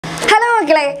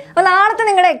മക്കളെ, അപ്പോൾ നാളത്തെ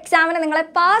നിങ്ങളുടെ എക്സാമിന് നിങ്ങളെ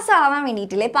പാസ്സാവാൻ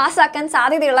വേണ്ടിയിട്ടില്ലേ, പാസ്സാക്കാൻ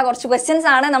സാധ്യതയുള്ള കുറച്ച് ക്വസ്റ്റ്യൻസ്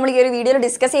ആണ് നമ്മൾ ഈ ഒരു വീഡിയോയിൽ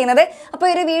ഡിസ്കസ് ചെയ്യുന്നത്. അപ്പോൾ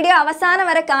ഈ ഒരു വീഡിയോ അവസാനം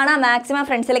വരെ കാണാൻ മാക്സിമം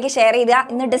ഫ്രണ്ട്സിലേക്ക് ഷെയർ ചെയ്യുക.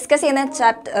 ഇന്ന് ഡിസ്കസ് ചെയ്യുന്ന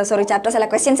ചാപ്റ്റേഴ്സ് അല്ല,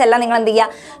 ക്വസ്റ്റ്യൻസ് എല്ലാം നിങ്ങൾ എന്ത് ചെയ്യുക,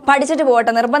 പഠിച്ചിട്ട്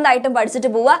പോകട്ടെ, നിർബന്ധമായിട്ടും പഠിച്ചിട്ട്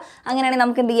പോവുക. അങ്ങനെയാണെങ്കിൽ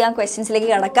നമുക്ക് എന്ത് ചെയ്യാം,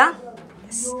 ക്വസ്റ്റ്യൻസിലേക്ക് കിടക്കാം.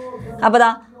 അപ്പോൾ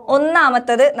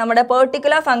ഒന്നാമത്തത് നമ്മുടെ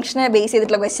പെർട്ടിക്കുലർ ഫംഗ്ഷനെ ബേസ്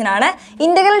ചെയ്തിട്ടുള്ള ക്വസ്റ്റ്യൻ ആണ്.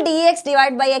 Integral dx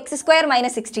divide by x square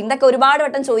minus 16. ഇതൊക്കെ ഒരുപാട്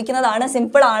വട്ടം ചോദിക്കുന്നതാണ്,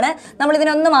 സിമ്പിൾ ആണ്. നമ്മൾ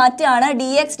ഇതിനൊന്ന് മാറ്റിയാണ്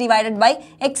dx divided by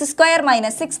x square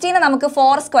minus 16 നമുക്ക്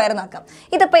 4 സ്ക്വയർ എന്നാക്കാം.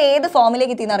 ഇതിപ്പോൾ ഏത്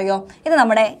ഫോമിലേക്ക് എത്തിയെന്നറിയോ? ഇത്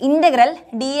നമ്മുടെ integral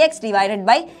dx divided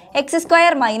by x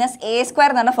square minus a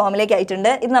square എന്ന് പറഞ്ഞ ഫോമിലേക്ക്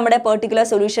ആയിട്ടുണ്ട്. ഇത് നമ്മുടെ പെർട്ടിക്കുലർ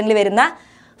സൊല്യൂഷനിൽ വരുന്ന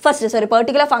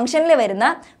പെർട്ടിക്കുലർ ഫംഗ്ഷനിൽ വരുന്ന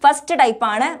ഫസ്റ്റ്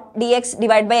ടൈപ്പാണ് dx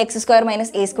divide by x square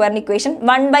minus a സ്ക്വയറിൻ്റെ equation.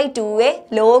 1/2a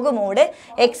log mode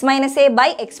x minus a by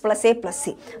x plus a plus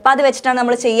c. അപ്പോൾ അത് വെച്ചിട്ടാണ്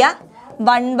നമ്മൾ ചെയ്യുക.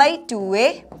 1/2a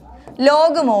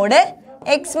log mode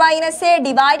x minus a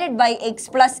divided by x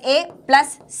plus a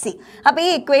plus c. അപ്പോൾ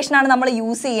ഈ ഇക്വേഷനാണ് നമ്മൾ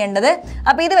use ചെയ്യേണ്ടത്.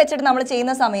 അപ്പോൾ ഇത് വെച്ചിട്ട് നമ്മൾ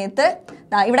ചെയ്യുന്ന സമയത്ത്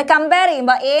ഇവിടെ കമ്പയർ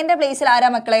ചെയ്യുമ്പോൾ എൻ്റെ പ്ലേസിൽ ആരാ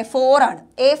മക്കളെ? 4 ആണ്.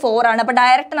 a 4 ആണ്. അപ്പോൾ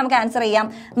ഡയറക്റ്റ് നമുക്ക് ആൻസർ ചെയ്യാം.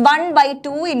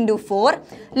 1/2 × 4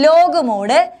 log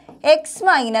mode x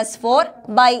minus 4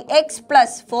 by x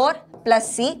plus 4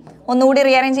 plus c. ഒന്നുകൂടി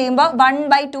റീഅറേഞ്ച് ചെയ്യുമ്പോൾ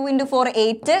 1/2 × 4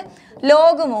 8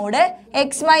 log mode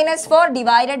x minus 4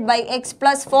 divided by x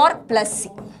plus 4 plus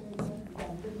c.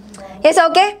 Yes,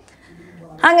 okay.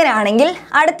 അങ്ങനെയാണെങ്കിൽ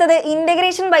അടുത്തത്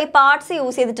ഇൻ്റഗ്രേഷൻ ബൈ പാർട്സ്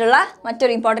യൂസ് ചെയ്തിട്ടുള്ള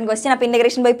മറ്റൊരു ഇമ്പോർട്ടൻറ്റ് ക്വസ്റ്റ്യൻ. അപ്പോൾ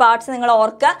ഇൻ്റഗ്രേഷൻ ബൈ പാർട്സ് നിങ്ങൾ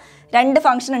ഓർക്കുക, രണ്ട്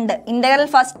ഫംഗ്ഷൻ ഉണ്ട്. Integral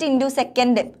first into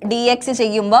second dx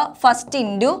ചെയ്യുമ്പോൾ first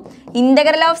into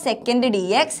integral of second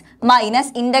dx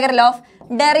minus integral of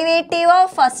derivative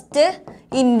of first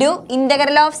into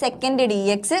integral of second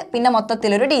dx പിന്നെ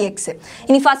മൊത്തത്തിലൊരു dx.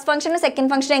 ഇനി ഫസ്റ്റ് ഫംഗ്ഷനും സെക്കൻഡ്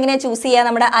ഫംഗ്ഷനും എങ്ങനെയാണ് ചൂസ് ചെയ്യുക?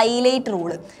 നമ്മുടെ ഐലൈറ്റ്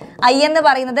റൂള്. ഐ എന്ന്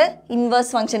പറയുന്നത്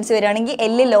ഇൻവേഴ്സ് ഫംഗ്ഷൻസ് വരികയാണെങ്കിൽ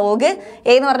എൽ ലോഗ്,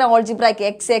 എ എന്ന് പറഞ്ഞാൽ ഓൾജിബ്രാക്ക്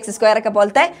എക്സ് സ്ക്വയർ ഒക്കെ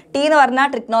പോലത്തെ, ടി എന്ന് പറഞ്ഞാൽ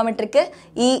ട്രിഗ്നോമെട്രിക്,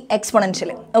 ഈ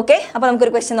എക്സ്പൊണൻഷ്യൽ. ഓക്കെ, അപ്പോൾ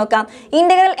നമുക്കൊരു ക്വസ്റ്റ്യൻ നോക്കാം.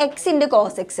 Integral X into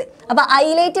cos X. അപ്പോൾ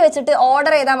ഐലൈറ്റ് വെച്ചിട്ട്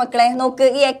ഓർഡർ ചെയ്താൽ മക്കളെ നോക്ക്,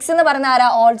 ഈ എക്സ് എന്ന് പറയുന്ന ആരാ?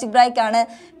 ഓൾജിബ്രാക്ക് ആണ്.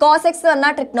 കോസ് എക്സ് എന്ന്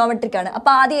പറഞ്ഞാൽ ട്രിഗ്നോമെട്രിക് ആണ്.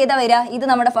 അപ്പോൾ ആദ്യം ഏതാ വരിക? ഇത്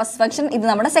നമ്മുടെ ഫസ്റ്റ് ഫംഗ്ഷൻ, ഇത്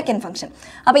നമ്മുടെ സെക്കൻഡ് ഫംഗ്ഷൻ.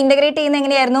 അപ്പോൾ ഇൻ്റഗ്രേറ്റ് ചെയ്യുന്ന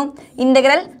എങ്ങനെയായിരുന്നു?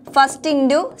 Integral first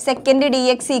into second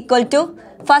dx equal to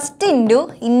first into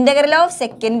integral of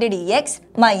second dx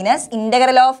minus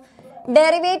integral of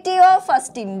derivative of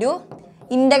first into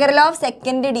integral of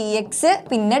second dx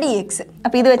പിന്നെ dx.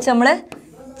 അപ്പോൾ ഇത് വെച്ച് നമ്മൾ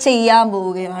ചെയ്യാൻ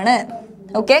പോവുകയാണ്.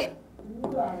 Okay,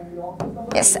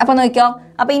 yes. അപ്പോൾ നോക്കിയോ,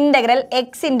 അപ്പോൾ integral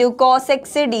X into cos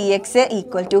X dx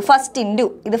equal to first into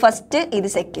ഇത് ഫസ്റ്റ് ഇത്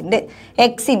second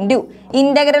X into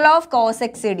integral of cos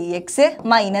X dx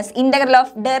minus integral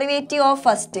of derivative of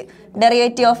first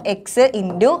derivative of X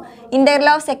into integral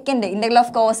of second integral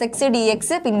of cos X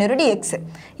dx പിന്നെ ഒരു dx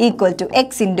equal to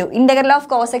X into integral of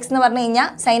cos X എന്ന് പറഞ്ഞു കഴിഞ്ഞാൽ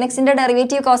sign എക്സിൻ്റെ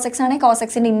derivative cos X ആണ്, cos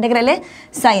എക്സിൻ്റെ integral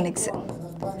sign X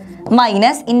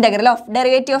minus integral of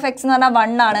derivative of X എന്ന് പറഞ്ഞാൽ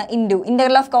 1 ആണ് into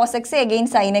integral of cos X again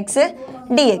sign X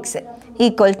dx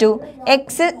equal to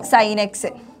x sine X.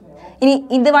 ഇനി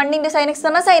ഇത് 1 ഇൻറ്റു സൈൻ എക്സ്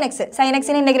എന്ന് പറഞ്ഞാൽ സൈൻ എക്സ്, സൈൻ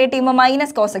എക്സിനെ ഇൻ്റഗ്രേറ്റ് ചെയ്യുമ്പോൾ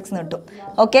minus cos X എന്ന് കിട്ടും.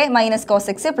 Okay, minus cos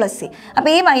X plus C. അപ്പോൾ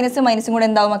ഈ മൈനസും കൂടെ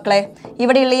എന്താവും മക്കളെ?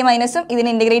 ഇവിടെയുള്ള ഈ മൈനസും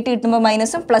ഇതിന് ഇൻ്റഗ്രേറ്റ് കിട്ടുമ്പോൾ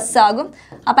മൈനസും പ്ലസ് ആകും.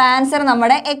 അപ്പോൾ ആൻസർ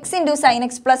നമ്മുടെ X into sine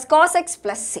X plus cos X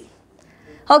plus C.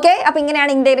 Okay, അപ്പോൾ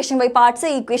ഇങ്ങനെയാണ് ഇൻ്റഗ്രേഷൻ ബൈ പാർട്സ്.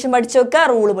 ഈക്വേഷൻ പഠിച്ചു വെക്കുക,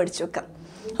 റൂള് പഠിച്ചു വെക്കുക.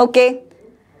 ഓക്കെ,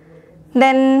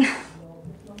 ദെൻ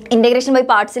ഇൻ്റഗ്രേഷൻ ബൈ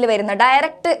പാർട്സിൽ വരുന്ന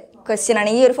ഡയറക്റ്റ് ക്വസ്റ്റ്യൻ ആണ്.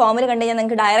 ഈ ഒരു ഫോമിൽ കണ്ടു കഴിഞ്ഞാൽ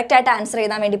നിങ്ങൾക്ക് ഡയറക്റ്റ് ആയിട്ട് ആൻസർ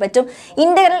ചെയ്താൻ വേണ്ടി പറ്റും.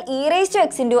 Integral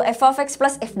e⁻x into f(x)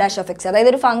 plus f'(x). അതായത്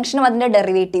ഒരു ഫംഗ്ഷനും അതിൻ്റെ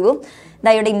ഡെറിവേറ്റീവും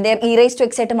ഇവിടെ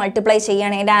e⁻x ആയിട്ട് മൾട്ടിപ്ലൈ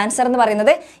ചെയ്യുകയാണ്. അതിൻ്റെ ആൻസർ എന്ന്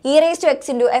പറയുന്നത് e⁻x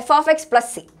into f(x)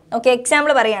 plus c. Okay,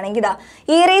 example പറയുകയാണെങ്കിൽ ഇതാ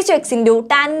e⁻x into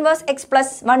tan inverse x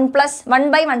plus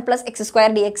 1/1 plus x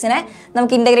square dx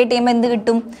നമുക്ക് ഇൻ്റഗ്രേറ്റ് ചെയ്യുമ്പോൾ എന്ത്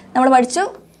കിട്ടും? നമ്മൾ പഠിച്ചു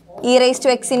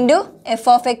e⁻x into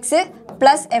f(x)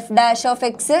 plus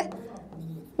f'(x)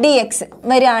 dx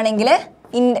വരികയാണെങ്കിൽ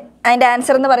അതിൻ്റെ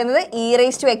ആൻസർ എന്ന് പറയുന്നത്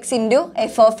e⁻x into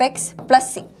f(x) plus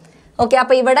c. Okay,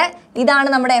 അപ്പോൾ ഇവിടെ ഇതാണ്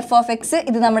നമ്മുടെ f(x),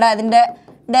 ഇത് നമ്മുടെ അതിൻ്റെ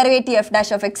ഡെറിവേറ്റീവ്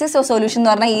f'(x). സോ സൊല്യൂഷൻ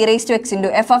എന്ന് പറഞ്ഞാൽ e⁻x ഇൻറ്റു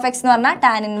f(x) എന്ന് പറഞ്ഞാൽ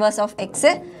tan inverse of x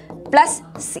plus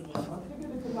c.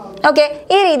 Okay,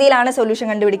 ഈ രീതിയിലാണ് സൊല്യൂഷൻ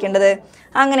കണ്ടുപിടിക്കേണ്ടത്.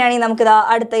 അങ്ങനെയാണെങ്കിൽ നമുക്കിതാ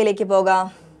അടുത്തതിലേക്ക് പോകാം.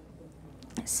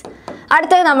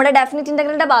 അടുത്തത് നമ്മുടെ ഡെഫിനിറ്റ്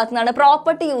ഇൻ്റഗ്രലിൻ്റെ ഭാഗത്തു നിന്നാണ്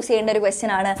പ്രോപ്പർട്ടി യൂസ് ചെയ്യേണ്ട ഒരു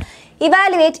ക്വസ്റ്റ്യൻ ആണ്.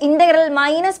 Evaluate integral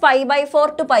 -π/4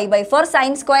 to π/4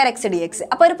 sin square x dx.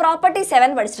 അപ്പോൾ ഒരു പ്രോപ്പർട്ടി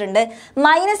 7 പഠിച്ചിട്ടുണ്ട്.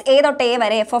 -a തൊട്ട് a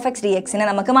വരെ f(x) dx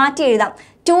നമുക്ക് മാറ്റി എഴുതാം.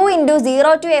 2 ×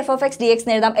 0 to f(x) dx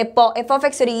എന്ന് എഴുതാം. എപ്പോൾ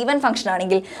f(x) ഒരു ഈവൻ ഫംഗ്ഷൻ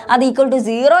ആണെങ്കിൽ അത് ഈക്വൽ ടു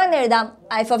 0 എന്ന് എഴുതാം.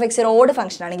 f(x) ഒരു ഓഡ്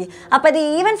ഫംഗ്ഷൻ ആണെങ്കിൽ. അപ്പോൾ ഇത്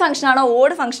ഈവൻ ഫംഗ്ഷൻ ആണോ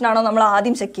ഓഡ് ഫംഗ്ഷൻ ആണോ നമ്മൾ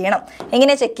ആദ്യം ചെക്ക് ചെയ്യണം.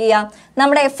 എങ്ങനെ ചെക്ക് ചെയ്യാം?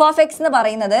 നമ്മുടെ f(x) എന്ന്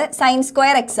പറയുന്നത് sin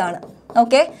സ്ക്വയർ x ആണ്.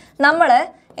 ഓക്കെ, നമ്മൾ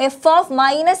എഫ് ഓഫ്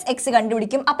മൈനസ് എക്സ്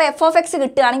കണ്ടുപിടിക്കും. അപ്പോൾ എഫ് ഓഫ് എക്സ്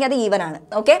കിട്ടുകയാണെങ്കിൽ അത് ഈവൻ ആണ്.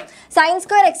 ഓക്കെ, സൈൻ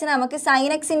സ്ക്വയർ എക്സിന് നമുക്ക്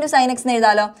sign X into sine X എന്ന്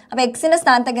എഴുതാലോ. അപ്പോൾ എക്സിൻ്റെ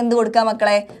സ്ഥാനത്തൊക്കെ എന്ത് കൊടുക്കാം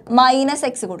മക്കളെ? മൈനസ്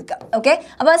എക്സ് കൊടുക്കാം. ഓക്കെ,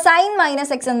 അപ്പോൾ സൈൻ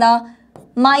മൈനസ് എക്സ് എന്താ?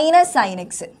 Minus sign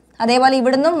X. അതേപോലെ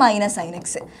ഇവിടുന്നും മൈനസ് സൈൻ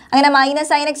എക്സ്. അങ്ങനെ മൈനസ്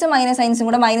സൈൻ എക്സും മൈനസ് സൈൻസും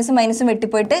കൂടെ മൈനസും മൈനസും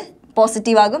വെട്ടിപ്പോയിട്ട്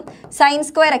പോസിറ്റീവ് ആകും. സൈൻ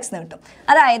സ്ക്വയർ എക്സ് എന്ന് കിട്ടും.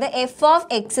 അതായത് എഫ് ഓഫ്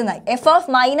എക്സ് എന്നായി. എഫ്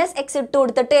ഓഫ് മൈനസ് എക്സ് ഇട്ട്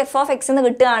കൊടുത്തിട്ട് എഫ് ഓഫ് എക്സ് എന്ന്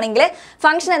കിട്ടുകയാണെങ്കിൽ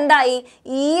ഫംഗ്ഷൻ എന്തായി?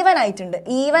 ഈവൻ ആയിട്ടുണ്ട്.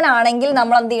 ഈവൻ ആണെങ്കിൽ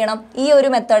നമ്മൾ എന്ത് ചെയ്യണം? ഈ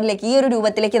ഒരു മെത്തേഡിലേക്ക്, ഈ ഒരു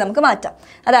രൂപത്തിലേക്ക് നമുക്ക് മാറ്റാം.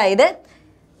 അതായത്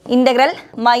integral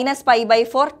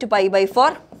 -π/4 to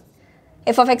π/4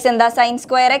 F of X എന്താ? സൈൻ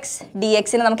സ്ക്വയർ എക്സ് ഡി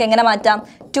എക്സിന് നമുക്ക് എങ്ങനെ മാറ്റാം?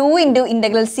 2 into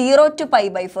integral 0 to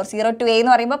π/4. 0 to a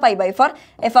എന്ന് പറയുമ്പോൾ π/4.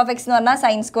 എഫ് ഓഫ് എക്സ് എന്ന് പറഞ്ഞാൽ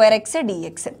sine square X D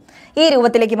X. ഈ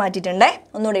രൂപത്തിലേക്ക് മാറ്റിയിട്ടുണ്ട്.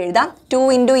 ഒന്നുകൂടെ എഴുതാം. 2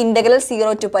 into integral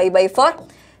 0 to π/4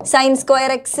 sine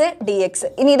square X D X.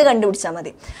 ഇനി ഇത് കണ്ടുപിടിച്ചാൽ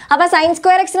മതി. അപ്പോൾ സൈൻ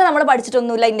സ്ക്വയർ എക്സിന് നമ്മൾ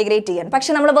പഠിച്ചിട്ടൊന്നുമില്ല ഇൻ്റഗ്രേറ്റ് ചെയ്യാൻ.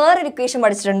 പക്ഷെ നമ്മൾ വേറൊരു ഇക്വേഷൻ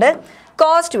പഠിച്ചിട്ടുണ്ട്,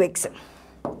 cos 2x.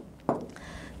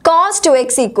 cos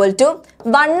 2x equal to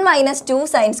 1 minus 2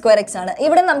 sin square x ആണ്.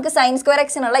 ഇവിടെ നമുക്ക് sin square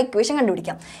x നുള്ള ഇക്വേഷൻ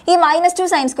കണ്ടുപിടിക്കാം. ഈ -2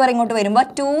 sin square ഇങ്ങോട്ട് വരുമ്പോൾ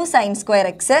 2 sin square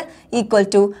x equal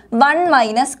to 1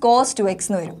 minus cos 2x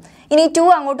എന്ന് വരും. ഇനി 2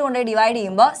 അങ്ങോട്ട് കൊണ്ട് ഡിവൈഡ്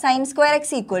ചെയ്യുമ്പോൾ sin square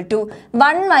x equal to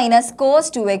 1 minus cos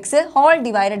 2x whole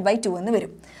divided by 2 എന്ന്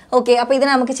വരും. ഓക്കെ, അപ്പോൾ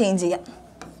ഇതിനെ നമുക്ക് ചേഞ്ച് ചെയ്യാം.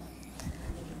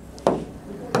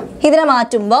 ഇതിനെ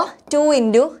മാറ്റുമ്പോൾ 2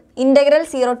 ഇൻറ്റു ഇൻ്റഗ്രൽ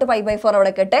 0 to π/4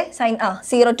 അവിടെ കട്ടെ.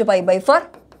 0 to π/4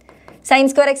 സൈൻ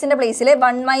സ്ക്വയർ എക്സിൻ്റെ പ്ലേസിൽ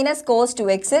 1 minus cos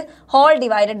 2x whole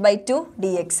divided by 2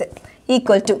 dx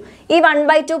equal to ഈ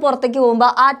 1/2 പുറത്തേക്ക്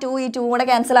പോകുമ്പോൾ ആ 2 ഈ 2 കൂടെ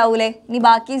ക്യാൻസൽ ആവൂലേ. ഇനി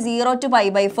ബാക്കി 0 to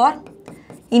π/4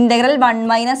 integral 1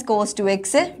 minus cos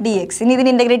 2x dx. ഇനി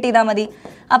ഇതിന് ഇൻ്റഗ്രേറ്റ് ചെയ്താൽ മതി.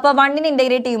 അപ്പോൾ 1ന്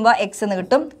ഇൻ്റഗ്രേറ്റ് ചെയ്യുമ്പോൾ എക്സ് എന്ന്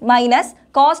കിട്ടും. മൈനസ്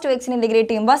കോസ് 2xന്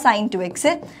ഇൻ്റഗ്രേറ്റ് ചെയ്യുമ്പോൾ സൈൻ 2x.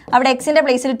 അവിടെ എക്സിൻ്റെ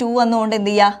പ്ലേസിൽ 2 വന്നുകൊണ്ട്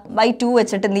എന്ത് ചെയ്യുക? ബൈ 2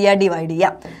 വെച്ചിട്ട് എന്ത് ചെയ്യുക? ഡിവൈഡ്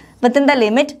ചെയ്യുക. Within the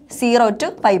limit 0 to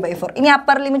π/4. ഇനി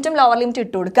അപ്പർ ലിമിറ്റും ലോവർ ലിമിറ്റും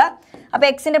ഇട്ട് കൊടുക്കുക. അപ്പോൾ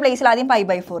എക്സിൻ്റെ പ്ലേസിൽ ആദ്യം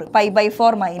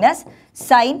π/4 minus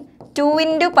sign 2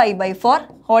 into π/4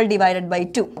 whole divided by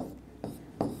 2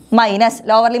 minus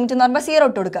lower limit എന്ന് പറയുമ്പോൾ 0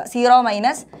 ഇട്ട് കൊടുക്കുക. 0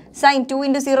 മൈനസ് സൈൻ 2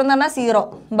 ഇൻറ്റു 0 എന്ന് പറഞ്ഞാൽ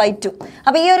 0/2.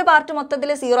 അപ്പോൾ ഈ ഒരു പാർട്ട് മൊത്തത്തിൽ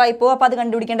 0 ആയി പോകും. അപ്പോൾ അത്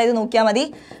കണ്ടുപിടിക്കേണ്ടത് നോക്കിയാൽ മതി.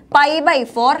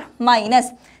 π/4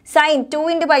 മൈനസ് സൈൻ 2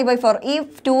 ഇൻറ്റു π/4. ഈ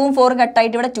 2ഉം 4ഉം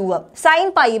കട്ടായിട്ട് ഇവിടെ 2 ആവും. സൈൻ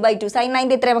π/2. സൈൻ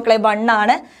 90 എത്ര മക്കളെ? 1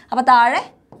 ആണ്. അപ്പോൾ താഴെ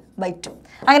 /2.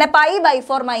 അങ്ങനെ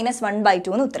π/4 മൈനസ്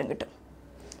 1/2 എന്ന് ഉത്തരം കിട്ടും.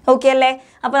 ഓക്കെ അല്ലേ?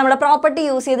 അപ്പോൾ നമ്മുടെ പ്രോപ്പർട്ടി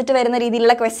യൂസ് ചെയ്തിട്ട് വരുന്ന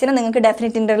രീതിയിലുള്ള ക്വസ്റ്റ്യൻ നിങ്ങൾക്ക്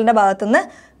ഡെഫിനിറ്റ് ഇൻ്റർവെല്ലിൻ്റെ ഭാഗത്തുനിന്ന്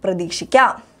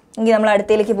പ്രതീക്ഷിക്കാം. എങ്കിൽ നമ്മൾ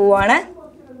അടുത്തേക്ക് പോവാണ്.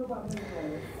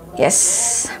 യെസ്,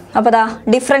 അപ്പോൾ ദാ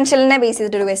ഡിഫറൻഷ്യലിനെ base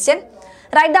ചെയ്തിട്ടൊരു question.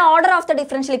 Write the order of the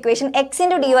differential equation x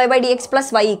into dy/dx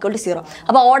plus y equal to 0.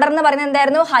 അപ്പോൾ ഓർഡർ എന്ന് പറയുന്നത്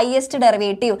എന്തായിരുന്നു? Highest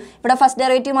derivative. ഇവിടെ ഫസ്റ്റ്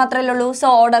ഡെറിവേറ്റീവ് മാത്രമേ ഉള്ളൂ. സോ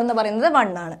ഓർഡർ എന്ന് പറയുന്നത്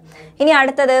 1 ആണ്. ഇനി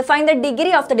അടുത്തത് find the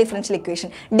degree of the differential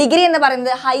equation. Degree എന്ന്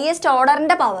പറയുന്നത് ഹയസ്റ്റ്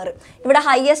ഓർഡറിൻ്റെ പവർ. ഇവിടെ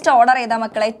ഹയസ്റ്റ് ഓർഡർ ഏതാ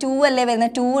മക്കളെ? 2 അല്ലേ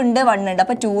വരുന്നത്? 2 ഉണ്ട് 1 ഉണ്ട്.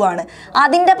 അപ്പോൾ 2 ആണ്.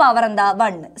 അതിൻ്റെ പവർ എന്താ?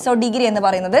 1. സോ ഡിഗ്രി എന്ന്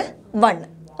പറയുന്നത് 1.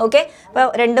 ഓക്കെ, അപ്പോൾ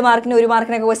 2 മാർക്കിന് 1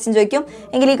 മാർക്കിനൊക്കെ ക്വസ്റ്റ്യൻ ചോദിക്കും.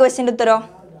 എങ്കിൽ ഈ ക്വസ്റ്റ്യൻ്റെ ഉത്തരോ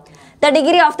the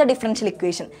degree of the differential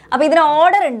equation. അപ്പോൾ ഇതിന്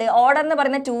ഓർഡർ ഉണ്ട്. ഓർഡർ എന്ന്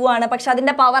പറയുന്നത് 2 ആണ്. പക്ഷെ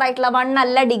അതിൻ്റെ പവർ ആയിട്ടുള്ള 1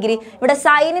 അല്ല ഡിഗ്രി. ഇവിടെ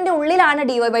സൈനിൻ്റെ ഉള്ളിലാണ്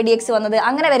dy/dx വന്നത്.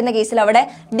 അങ്ങനെ വരുന്ന കേസിൽ അവിടെ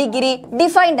ഡിഗ്രി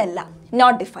ഡിഫൈൻഡ് അല്ല,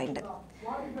 നോട്ട് ഡിഫൈൻഡ്.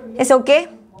 Yes, okay.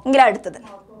 എങ്കിൽ അടുത്തത്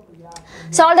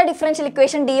solve the differential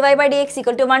equation dy/dx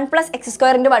equal to 1 +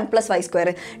 x² into 1 + y².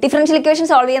 Differential equation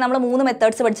solve ചെയ്യാൻ നമ്മൾ 3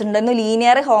 methods പഠിച്ചിട്ടുണ്ടായിരുന്നു.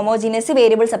 Linear, homogeneous,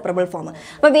 variable separable form.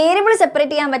 അപ്പോൾ വേരിയബിൾ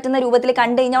സെപ്പറേറ്റ് ചെയ്യാൻ പറ്റുന്ന രൂപത്തിൽ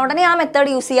കണ്ടു കഴിഞ്ഞാൽ ഉടനെ ആ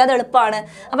മെത്തേഡ് യൂസ് ചെയ്യാതെ എളുപ്പമാണ്.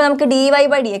 അപ്പോൾ നമുക്ക്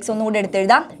dy/dx ഒന്നുകൂടി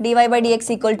എടുത്തെഴുതാം.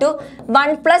 dy/dx equal to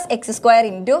 1 + x²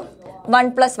 into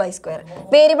 1 + y².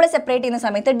 Variable separate ചെയ്യുന്ന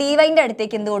സമയത്ത് ഡിവൈൻ്റെ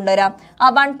അടുത്തേക്ക് എന്ത് കൊണ്ടുവരാം? ആ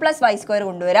 1 + y²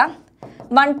 കൊണ്ടുവരാം.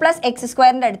 1 +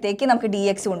 x² അടുത്തേക്ക് നമുക്ക്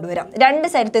dx കൊണ്ടുവരാം. രണ്ട്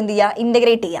സൈഡത്ത് എന്ത് ചെയ്യുക?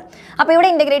 ഇൻ്റഗ്രേറ്റ് ചെയ്യാം. അപ്പോൾ ഇവിടെ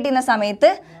ഇൻ്റഗ്രേറ്റ് ചെയ്യുന്ന സമയത്ത്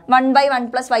 1/1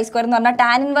 + y² എന്ന് പറഞ്ഞാൽ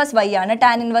tan ഇൻവേഴ്സ് y ആണ്.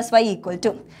 tan inverse y equal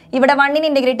to ഇവിടെ 1ന്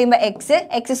ഇൻ്റഗ്രേറ്റ് ചെയ്യുമ്പോൾ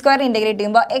x²ന് ഇൻ്റഗ്രേറ്റ്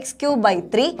ചെയ്യുമ്പോൾ x³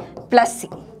 + c.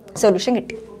 സൊല്യൂഷൻ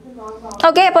കിട്ടി.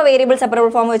 ഓക്കെ, അപ്പോൾ വേരിയബിൾ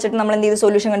സെപ്പറബിൾ ഫോം വെച്ചിട്ട് നമ്മൾ എന്ത് ചെയ്തു?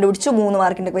 സൊല്യൂഷൻ കണ്ടുപിടിച്ചു. 3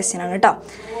 മാർക്കിൻ്റെ ക്വസ്റ്റ്യൻ ആണ് കേട്ടോ.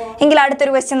 എങ്കിൽ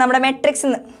അടുത്തൊരു ക്വസ്റ്റ്യൻ നമ്മുടെ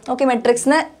മെട്രിക്സിന്. ഓക്കെ,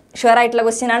 മെട്രിക്സിന് ഷുവർ ആയിട്ടുള്ള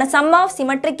ക്വസ്റ്റ്യൻ ആണ്. Some of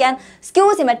symmetric and skew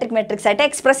symmetric matrix ആയിട്ട്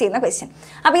എക്സ്പ്രസ് ചെയ്യുന്ന ക്വസ്റ്റ്യൻ.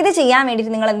 അപ്പോൾ ഇത് ചെയ്യാൻ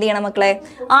വേണ്ടിയിട്ട് നിങ്ങൾ എന്ത് ചെയ്യണം മക്കളെ?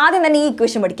 ആദ്യം തന്നെ ഈ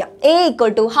ഇക്വേഷൻ പഠിക്കാം. a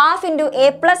equal to ½ into a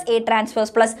 + a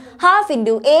transfers plus ½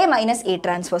 into a - a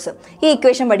transfers. ഈ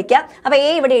ഇക്വേഷൻ പഠിക്കുക. അപ്പോൾ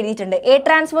a ഇവിടെ എഴുതിയിട്ടുണ്ട്. a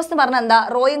ട്രാൻസ്ഫേഴ്സ് എന്ന് പറഞ്ഞാൽ എന്താ?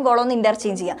 റോയും കോളവും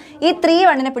ഇൻ്റർചേഞ്ച് ചെയ്യുക. ഈ 3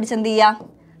 1നെ പിടിച്ച് എന്ത് ചെയ്യുക?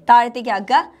 താഴത്തേക്ക്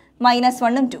ആക്കുക.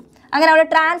 -1 ഉം 2. അങ്ങനെ അവിടെ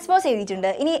ട്രാൻസ്ഫേഴ്സ്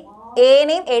എഴുതിയിട്ടുണ്ട്. ഇനി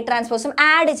എനെയും a ട്രാൻസ്ഫേഴ്സും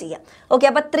ആഡ് ചെയ്യാം. ഓക്കെ,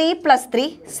 അപ്പോൾ 3 + 3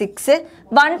 6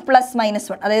 1 +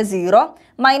 -1 അതായത് 0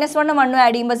 -1 1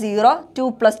 ആഡ് ചെയ്യുമ്പോൾ 0 2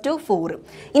 + 2 4.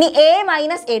 ഇനി a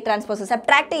 - a ട്രാൻസ്ഫേഴ്സ്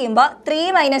സബ്ട്രാക്ട് ചെയ്യുമ്പോൾ 3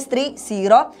 - 3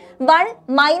 0 1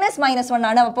 -1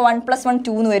 ആണ്. അപ്പോൾ 1 + 1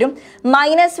 2 എന്ന് വരും.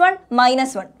 -1 -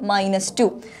 1 -2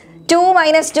 2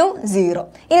 minus 2 0.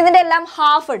 ഇനി ഇതിൻ്റെ എല്ലാം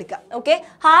ഹാഫ് എടുക്കുക. Okay,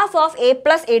 half of A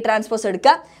plus A transpose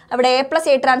എടുക്കുക. അവിടെ എ പ്ലസ്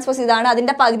എ ട്രാൻസ്പോസ് ഇതാണ്.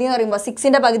 അതിൻ്റെ പകുതി എന്ന് പറയുമ്പോൾ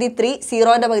 6ൻ്റെ പകുതി 3,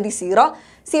 0ൻ്റെ പകുതി 0,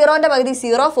 0ൻ്റെ പകുതി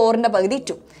 0, 4ൻ്റെ പകുതി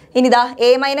 2. ഇനി ഇതാ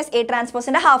എ മൈനസ് എ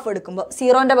ട്രാൻസ്പോസിൻ്റെ ഹാഫ് എടുക്കുമ്പോൾ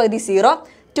 0ൻ്റെ പകുതി 0,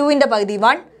 2ൻ്റെ പകുതി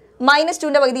 1,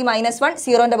 -2ൻ്റെ പകുതി -1,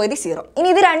 0ൻ്റെ പകുതി 0. ഇനി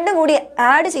ഇത് രണ്ടും കൂടി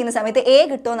ആഡ് ചെയ്യുന്ന സമയത്ത് എ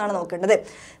കിട്ടുമെന്നാണ് നോക്കേണ്ടത്.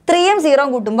 3യും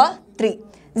 0യും കൂട്ടുമ്പോൾ 3,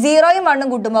 0യും 1ഉം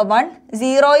കൂട്ടുമ്പോൾ 1,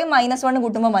 0യും -1ഉം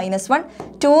കൂട്ടുമ്പോൾ -1,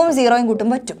 2ഉം 0യും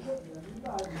കൂട്ടുമ്പോൾ 2.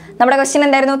 നമ്മുടെ ക്വസ്റ്റ്യൻ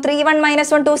എന്തായിരുന്നു? 3 1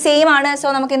 -1 2 സെയിം ആണ്. സോ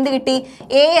നമുക്ക് എന്ത് കിട്ടി?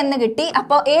 എ എന്ന് കിട്ടി.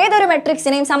 അപ്പോൾ ഏതൊരു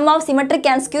മെട്രിക്സിനെയും some of symmetric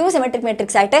and skew symmetric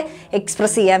matrix ആയിട്ട്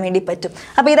എക്സ്പ്രസ് ചെയ്യാൻ വേണ്ടി പറ്റും.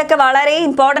 അപ്പോൾ ഇതൊക്കെ വളരെ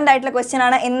ഇമ്പോർട്ടൻ്റ് ആയിട്ടുള്ള ക്വസ്റ്റ്യൻ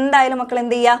ആണ്. എന്തായാലും മക്കൾ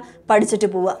എന്ത് ചെയ്യുക? പഠിച്ചിട്ട്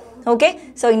പോവുക. ഓക്കെ,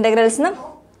 സോ ഇൻ്റഗ്രൽസിനും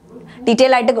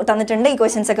ഡീറ്റെയിൽ ആയിട്ട് തന്നിട്ടുണ്ട്. ഈ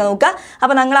ക്വസ്റ്റ്യൻസ് ഒക്കെ നോക്കുക.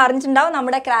 അപ്പോൾ നിങ്ങൾ അറിഞ്ഞിട്ടുണ്ടാവും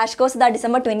നമ്മുടെ ക്രാഷ് കോഴ്സ് ഇതാ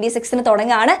December 26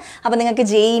 തുടങ്ങുകയാണ്. അപ്പോൾ നിങ്ങൾക്ക്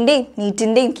ജെയിൻ്റെയും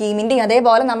നീറ്റിൻ്റെയും കീമിൻ്റെയും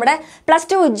അതേപോലെ നമ്മുടെ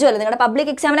 +2 UJJWAL നിങ്ങളുടെ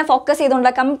പബ്ലിക് എക്സാമിനെ ഫോക്കസ്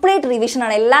ചെയ്തുകൊണ്ടുള്ള കംപ്ലീറ്റ്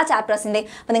റിവിഷനാണ് എല്ലാ ചാപ്റ്റേഴ്സിൻ്റെയും.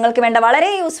 അപ്പോൾ നിങ്ങൾക്ക് വേണ്ട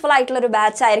വളരെ യൂസ്ഫുൾ ആയിട്ടുള്ള ഒരു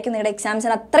ബാച്ച് ആയിരിക്കും. നിങ്ങളുടെ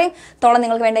എക്സാംസിന് അത്രയും തോളം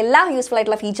നിങ്ങൾക്ക് വേണ്ട എല്ലാ യൂസ്ഫുൾ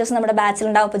ആയിട്ടുള്ള ഫീച്ചേഴ്സും നമ്മുടെ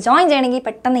ബാച്ചിലുണ്ടാവും. അപ്പോൾ ജോയിൻ ചെയ്യണമെങ്കിൽ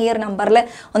പെട്ടെന്ന് ഈ ഒരു നമ്പറിൽ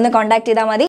ഒന്ന് കോൺടാക്ട് ചെയ്താൽ മതി.